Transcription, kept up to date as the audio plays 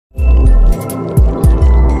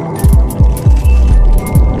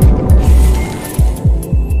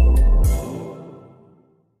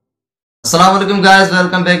अस्सलाम वालेकुम guys,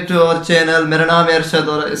 welcome back to our channel. मेरा नाम है अरशद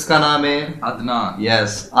और इसका नाम है अदनान।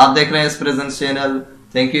 यस, आप देख रहे हैं इस present channel.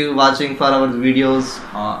 Thank you watching for our videos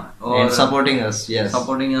and supporting us. Yes,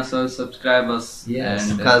 supporting us, subscribe us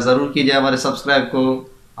and जरूर कीजिए हमारे सब्सक्राइब को,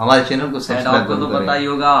 हमारे चैनल को सब्सक्राइब आपको तो पता ही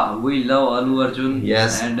होगा, we love Allu Arjun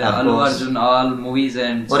and Allu Arjun all movies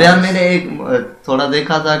and. और यार मैंने एक थोड़ा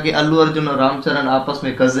देखा था कि अल्लू अर्जुन और रामचरण आपस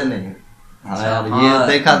में कजिन है। हाँ यार, ये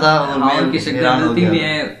देखा था और मैं हैरान हो गया।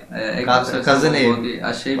 कजिन है।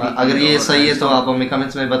 अगर ये सही है तो आप हमें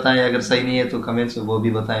कमेंट्स में बताएं, अगर सही नहीं है तो कमेंट्स में वो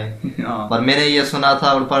भी बताएं। पर मैंने ये सुना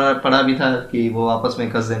था और पढ़ा भी था कि वो आपस में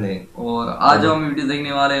कजिन है। और आज हम वीडियो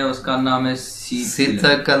देखने वाले हैं, उसका नाम है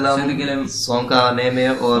सीथकलम। सॉन्ग का नेम है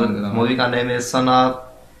और मूवी का नेम है सन ऑफ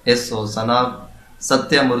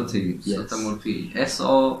सत्यमूर्ति।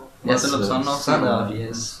 SO मतलब सन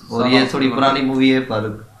ऑफ। और ये थोड़ी पुरानी मूवी है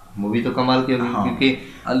पर मूवी तो कमाल की होगी। क्योंकि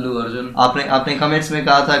अल्लू अर्जुन, आपने कमेंट्स में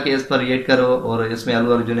कहा था कि इस पर रिएक्ट करो और इसमें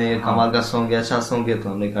अल्लू अर्जुन है, कमाल का सॉन्ग है, अच्छा सॉन्ग है, तो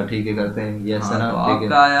हमने कहा ठीक है करते हैं। ये तो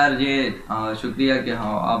आपका यार ये शुक्रिया कि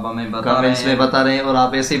आप हमें कमेंट्स में बता रहे हैं और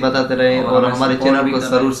आप ऐसे ही बताते रहे और हमारे चैनल को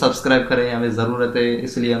जरूर सब्सक्राइब करें, हमें जरूरत है,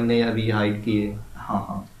 इसलिए हमने अभी हाइड की है।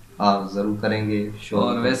 आप जरूर करेंगे शो।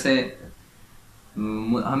 और वैसे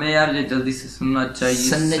हमें यार ये जल्दी से सुनना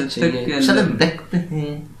चाहिए। चलो देखते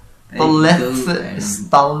हैं। So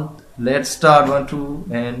let's start 1, 2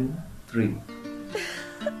 and 3.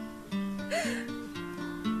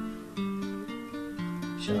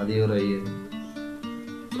 शादी हो रही है।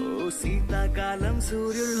 सीताकालम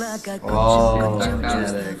सूर्युल्लाగా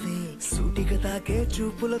సూటికతాకే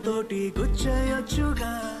చూపులతోటి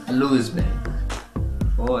గుచ్చయొచ్చుగా Allu is back.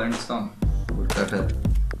 and song. Good cut.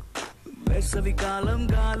 వేసవి కాలం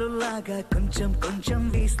గాలుల్లాగా కొంచెం కొంచెం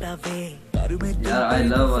వీస్తావే यार आई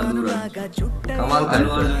लव अल्लू अर्जुन। कमाल का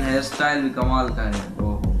अल्लू अर्जुन हेयर स्टाइल भी कमाल का है।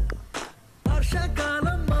 ओहो,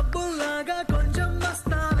 వర్షాకాలం మబ్బుల్లాగా కొంచెం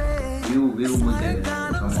వస్తావే व्यू मुझे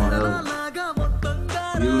कमाल।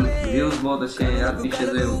 व्यूज बहुत अच्छे हैं यार, पीछे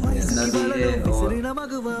से नदी है और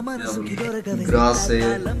ग्रास है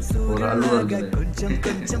और अल्लू अर्जुन కొంచెం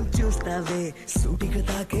కొంచెం చూస్తావే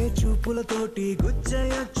సూటికతాకే చూపులతోటి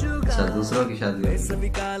గుచ్చయొచ్చుగా। अच्छा, दूसरों की शादी है। వేసవి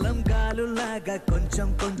కాలం గాలుల్లాగా కొంచెం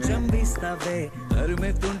కొంచెం వీస్తావే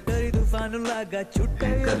అరుమెతుంటరి తుఫానులాగా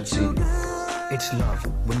చుట్టయొచ్చుగా। It's love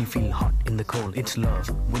when you feel hot in the cold. It's love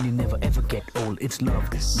when you never ever get old. It's love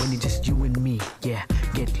when you just you and me. Yeah,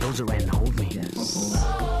 get closer and hold me.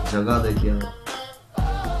 जगह देखिए,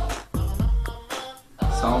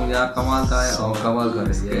 song यार कमाल का है। Song कमाल का है।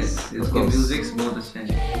 इसके म्यूजिक्स बहुत अच्छे हैं,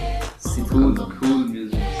 कूल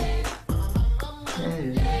म्यूजिक।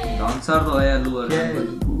 डांसर तो है अल्लू अर्जुन,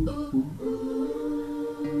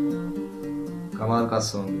 कमाल का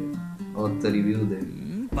सॉन्ग है और रिव्यू दे।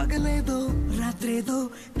 పగలేదో రాత్రేదో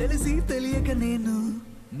తెలిసి తెలియక నేను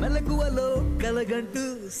మెలకువలో కలగంటూ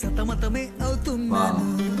సతమతమే అవుతున్నాను।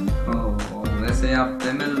 वैसे आप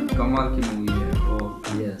तमिल कमाल की मूवी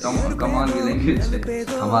है, कमाल की लैंग्वेज है।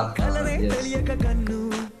 కలరే తెలియక కన్ను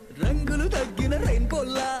రంగులు తగ్గిన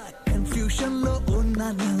రెయిన్బోలా కన్ఫ్యూషన్ లో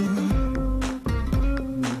ఉన్నాను।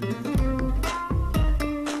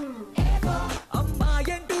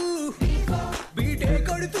 అమ్మాయంటూ బీటే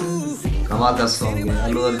కొడుతూ कमाल का सॉन्ग है।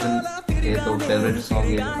 अल्लू अर्जुन ये तो फेवरेट सॉन्ग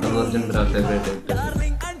है। अल्लू अर्जुन मेरा फेवरेट एक्टर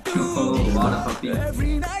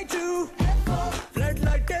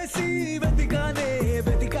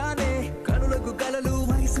है। కనులకు కలలు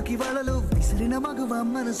వయసుకి వలలు విసిరిన మగువ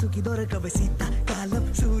మనసుకి దొరకవే శీతాకాలం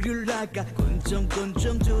సూర్యుల్లాగా కొంచెం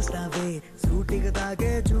కొంచెం చూస్తావే సూటిగా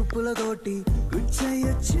తాగే చూపులతోటి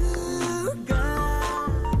గుచ్చయొచ్చుగా।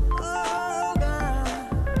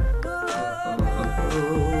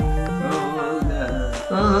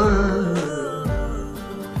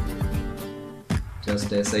 जस्ट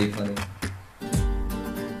ऐसा ही फनी।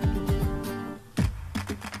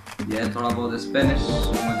 ये थोड़ा बहुत स्पेनिश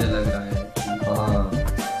मुझे लग रहा है। हाँ,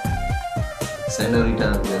 सेनोरिटा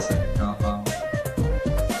जैसा।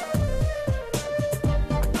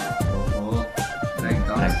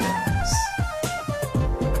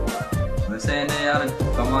 वैसे इन्हें यार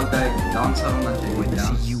कमाल का एक डांसर होना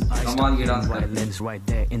चाहिए। कमाल की dance violence right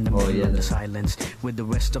there in the middle of the silence with the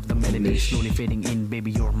rest of the melody slowly fading in.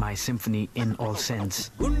 Baby, you're my symphony in all sense.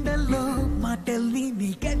 గుండెల్లో మాటల్ని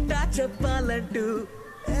నీకెట్టా చెప్పాలంటూ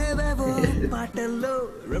ఏవేవో పాటల్లో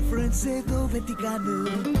రెఫరెన్స్ ఏదో వెతికాను।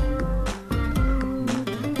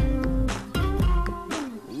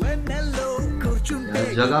 వెన్నెల్లో కూర్చుంటే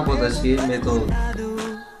जगह बहुत अच्छी है। मैं तो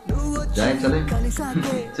जाए चले।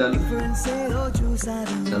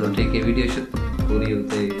 चलो ठीक है, वीडियो शूट पूरी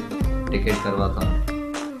होते टिकट करवाता हूँ।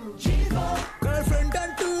 गर्लफ्रेंड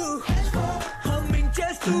अंटू हमिंग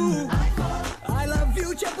చేస్తూ I love you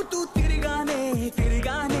చెబుతూ తిరిగా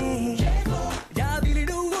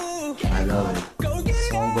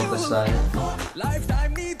अच्छा है। లైఫ్ టైం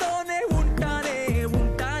నీతోనే ఉంటానే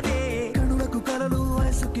ఉంటానే కనులకు కలలు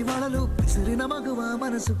వయసుకి వలలు విసిరిన మగవా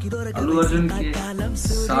మనసుకి దొరకదు अल्लू अर्जुन के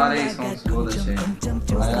सारे सॉन्ग्स बहुत अच्छे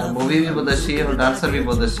हैं। मूवी भी बहुत अच्छी है और डांसर भी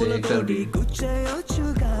बहुत अच्छे है, एक्टर भी।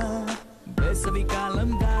 గుచ్చేయొచ్చుగా వేసవి కాలం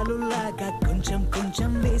గాలులాగా కొంచెం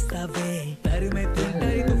కొంచెం వేస్తావే తరిమే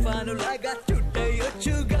తుంటై తుఫానులాగా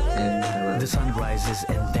చుట్టయొచ్చుగా. The sun rises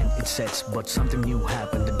and then it sets, but something new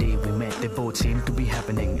happened the day we met. They both seemed to be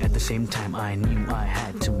happening at the same time. I knew I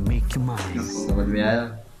had to make you mine. समझ में आया?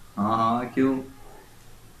 हाँ क्यों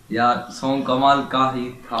यार, song कमाल का ही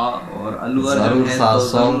था और अल्लू अर्जुन है तो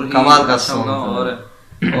सॉन्ग जरूर ही कमाल का अच्छा सॉन्ग होगा।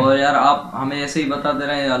 और यार आप हमें ऐसे ही बताते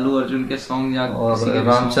रहे अल्लू अर्जुन के सॉन्ग या और किसी के भी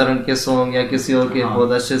रामचरण के सॉन्ग या किसी और के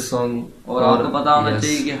बहुत अच्छे सॉन्ग। और आपको पता होना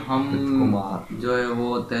चाहिए कि हम जो है वो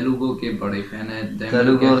तेलुगु के बड़े फैन है,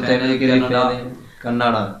 तेलुगु और तेलुगु के फैन है,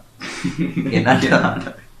 कन्नड़ा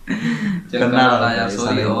कन्नड़ा यार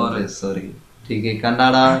सॉरी ठीक है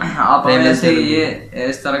कन्नड़ा। आप हमें ऐसे ये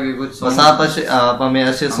इस तरह के कुछ बस आप हमें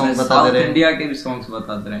अच्छे सॉन्ग बता दे रहे हैं। इंडिया के भी सॉन्ग्स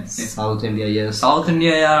बताते रहे। South India, yes south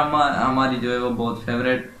India यार हमारी जो है वो बहुत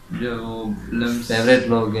फेवरेट जो वो फेवरेट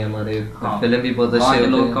लोग हैं हमारे। फिल्म भी बहुत अच्छे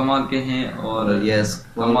लोग कमाल के हैं और यस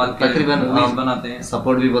कमाल के तकरीबन बनाते हैं।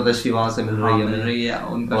 सपोर्ट भी बहुत अच्छी वहाँ से मिल रही है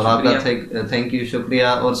उनका और आपका थैंक यू शुक्रिया।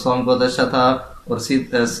 और सॉन्ग बहुत अच्छा था। और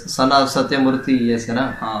सना सत्यमूर्ति ये है ना,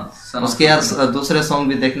 उसके यार दूसरे सॉन्ग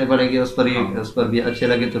भी देखने पड़ेंगे, उस पर भी अच्छे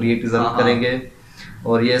लगे तो रिएक्ट जरूर करेंगे।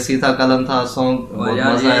 और ये सीताकलम था सॉन्ग, बहुत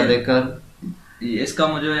मजा आया देखकर। इसका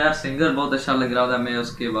मुझे यार सिंगर बहुत अच्छा लग रहा था, मैं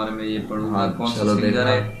उसके बारे में ये पढ़ूंगा कौन सा सिंगर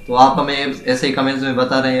है। तो आप हमें ऐसे ही कमेंट्स में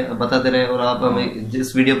बताते रहे और आप हमें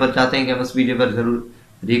जिस वीडियो पर चाहते हैं कि हम उस वीडियो पर जरूर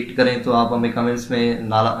रिएक्ट करें तो आप हमें कमेंट्स में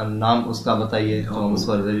नाम उसका बताइए तो हम उस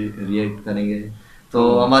पर रिएक्ट करेंगे। तो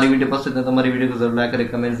हमारी वीडियो पसंद है तो हमारी वीडियो को जरूर लाइक करें,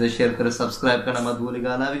 कमेंट से शेयर करें, सब्सक्राइब करना मत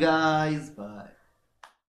भूलिएगा। Love you guys, bye.